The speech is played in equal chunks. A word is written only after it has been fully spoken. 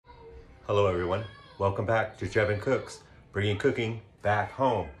Hello everyone, welcome back to Jevin Cooks, bringing cooking back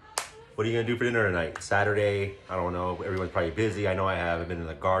home. What are you gonna do for dinner tonight? Saturday, I don't know, everyone's probably busy. I know I have. I've been in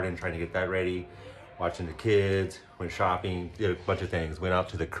the garden trying to get that ready, watching the kids, went shopping, did a bunch of things. Went out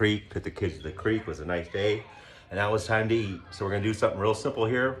to the creek, took the kids to the creek, it was a nice day. And now it's time to eat. So we're gonna do something real simple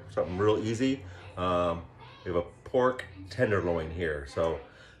here, something real easy. We have a pork tenderloin here. So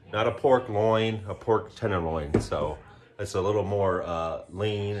not a pork loin, a pork tenderloin. So it's a little more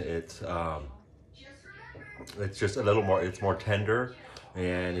lean. It's just a little more, it's more tender,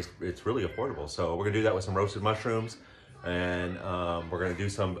 and it's really affordable. So we're gonna do that with some roasted mushrooms, and we're gonna do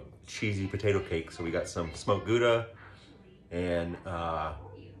some cheesy potato cake. So we got some smoked Gouda and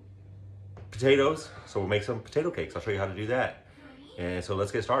potatoes. So we'll make some potato cakes. I'll show you how to do that. And so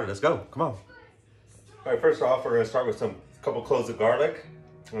let's get started. Let's go. Come on. All right, first off, we're gonna start with a couple cloves of garlic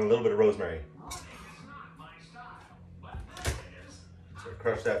and a little bit of rosemary. So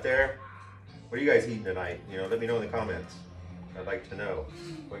crush that there. What are you guys eating tonight? You know, let me know in the comments. I'd like to know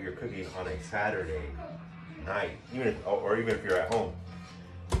what you're cooking on a Saturday night, even if you're at home.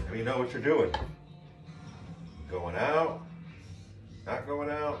 Let me know what you're doing. Going out, not going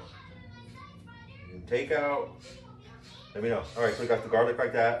out, take out. Let me know. All right, so we got the garlic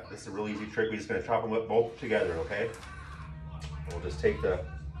like that. This is a real easy trick. We're just gonna chop them up both together, okay? And we'll just take the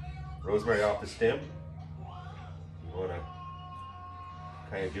rosemary off the stem. You wanna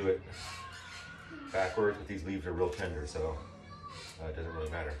kind of do it backwards, but these leaves are real tender, so it doesn't really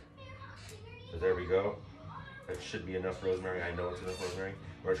matter. So there we go. That should be enough rosemary. I know it's enough rosemary.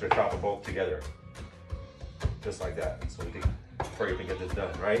 We're just gonna chop them both together, just like that. So we can hurry up and get this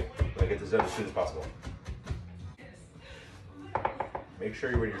done, right? We're gonna get this done as soon as possible. Make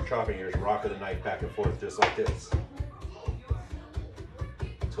sure when you're chopping, you're just rocking the knife back and forth just like this,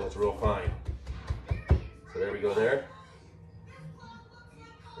 until it's real fine. So there we go there.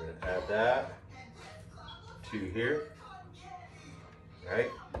 We're gonna add that to here, all right?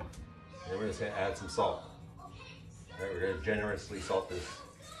 And we're just gonna add some salt. All right, we're gonna generously salt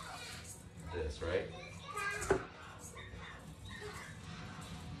this, right?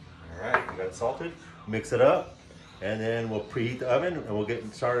 All right, we got it salted. Mix it up, and then we'll preheat the oven and we'll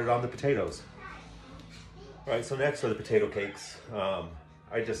get started on the potatoes. All right, so next for the potato cakes,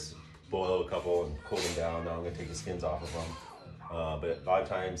 I just boil a couple and cool them down. Now I'm gonna take the skins off of them. But a lot of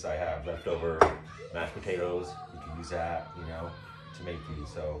times I have leftover mashed potatoes. You can use that, you know, to make these.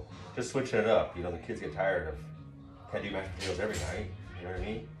 So just switching it up. You know, the kids get tired of, can't do mashed potatoes every night. You know what I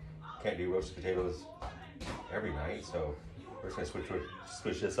mean? Can't do roasted potatoes every night. So we're just gonna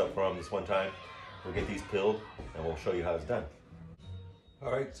switch this up for them this one time. We'll get these peeled and we'll show you how it's done.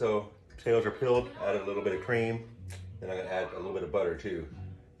 All right, so potatoes are peeled. Add a little bit of cream. Then I'm gonna add a little bit of butter too.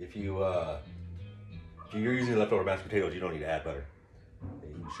 If you're using leftover mashed potatoes, you don't need to add butter.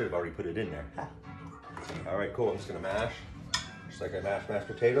 You should have already put it in there. All right, cool. I'm just gonna mash, just like I mashed mashed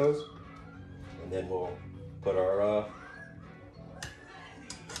potatoes. And then we'll put our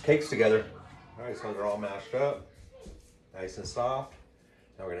cakes together. All right, so they're all mashed up, nice and soft.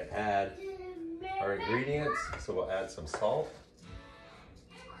 Now we're gonna add our ingredients. So we'll add some salt.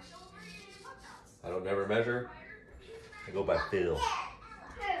 I don't never measure, I go by feel.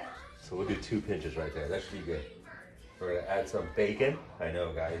 So we'll do 2 pinches right there. That should be good. We're gonna add some bacon. I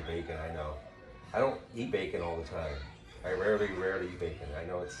know, guys, bacon, I know. I don't eat bacon all the time. I rarely eat bacon. I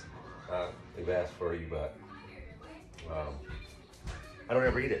know it's not the best for you, but I don't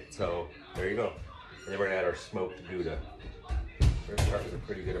ever eat it. So there you go. And then we're gonna add our smoked Gouda. We're gonna start with a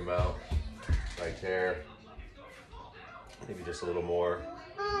pretty good amount right there. Maybe just a little more.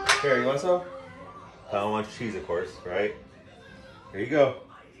 Here, you want some? I don't want cheese, of course, right? Here you go.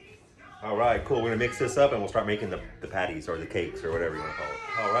 All right, cool. We're gonna mix this up and we'll start making the patties or the cakes or whatever you wanna call it.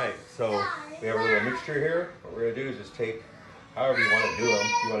 All right, so we have a little mixture here. What we're gonna do is just take, however you wanna do them.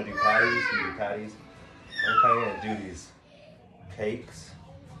 If you wanna do patties, you do patties. I'm kinda gonna do these cakes.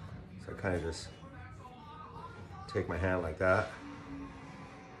 So I kinda just take my hand like that,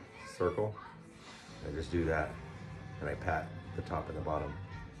 circle, and I just do that. And I pat the top and the bottom.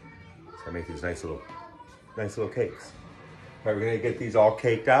 So I make these nice little cakes. All right, we're gonna get these all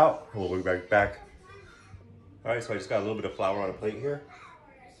caked out. We'll be right back. All right, so I just got a little bit of flour on a plate here.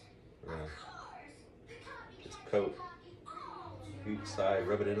 We're gonna just coat each side,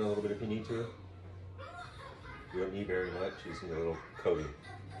 rub it in a little bit if you need to. You don't need very much, you just need a little coating,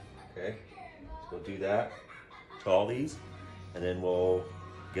 okay? So we'll do that to all these, and then we'll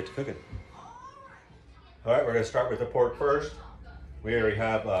get to cooking. All right, we're gonna start with the pork first. We already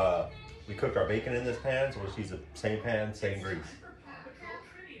have, we cooked our bacon in this pan, so we'll just use the same pan, same grease.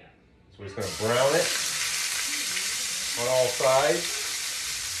 So we're just gonna brown it on all sides.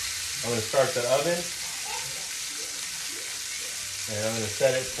 I'm going to start the oven. And I'm going to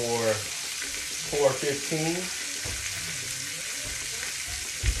set it for 415.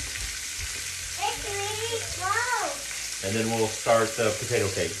 It's really slow. And then we'll start the potato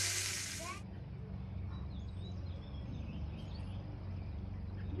cakes.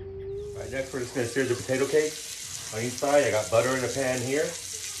 All right, next we're just going to sear the potato cakes on each side. I got butter in the pan here.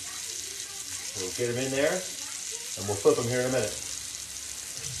 We'll get them in there and we'll flip them here in a minute.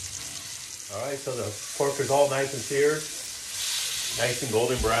 All right, so the pork is all nice and seared, nice and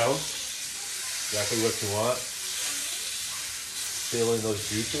golden brown. Exactly what you want. Fill in those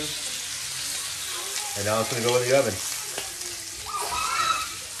juices. And now it's going to go in the oven.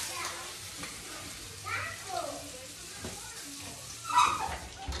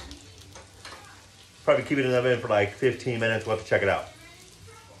 Probably keep it in the oven for like 15 minutes. We'll have to check it out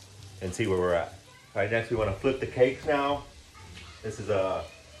and see where we're at. All right, next we want to flip the cakes now. This is a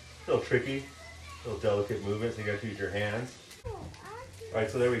little tricky, little delicate movement, so you got to use your hands. All right,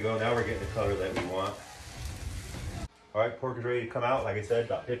 so there we go. Now we're getting the color that we want. All right, pork is ready to come out. Like I said,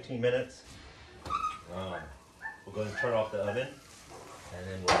 about 15 minutes. We'll go ahead and turn off the oven, and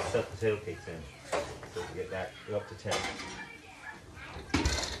then we'll set the potato cakes in. So we get that up to 10.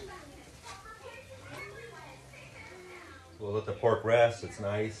 We'll let the pork rest. It's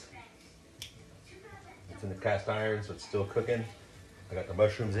nice. It's in the cast iron, so it's still cooking. I got the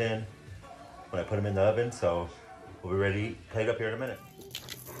mushrooms in when I put them in the oven, so we'll be ready to plate up here in a minute.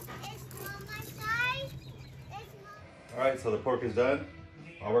 All right, so the pork is done.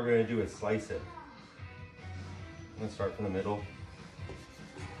 All we're gonna do is slice it. I'm gonna start from the middle.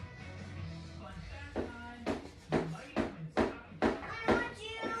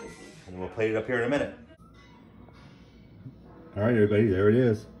 And we'll plate it up here in a minute. All right, everybody, there it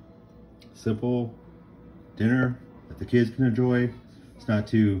is. Simple dinner that the kids can enjoy. It's not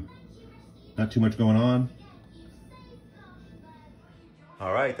too much going on.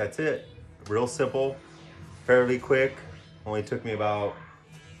 All right, that's it. Real simple, fairly quick. Only took me about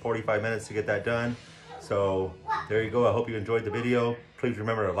 45 minutes to get that done. So there you go. I hope you enjoyed the video. Please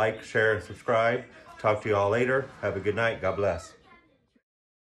remember to like, share, and subscribe. Talk to you all later. Have a good night. God bless.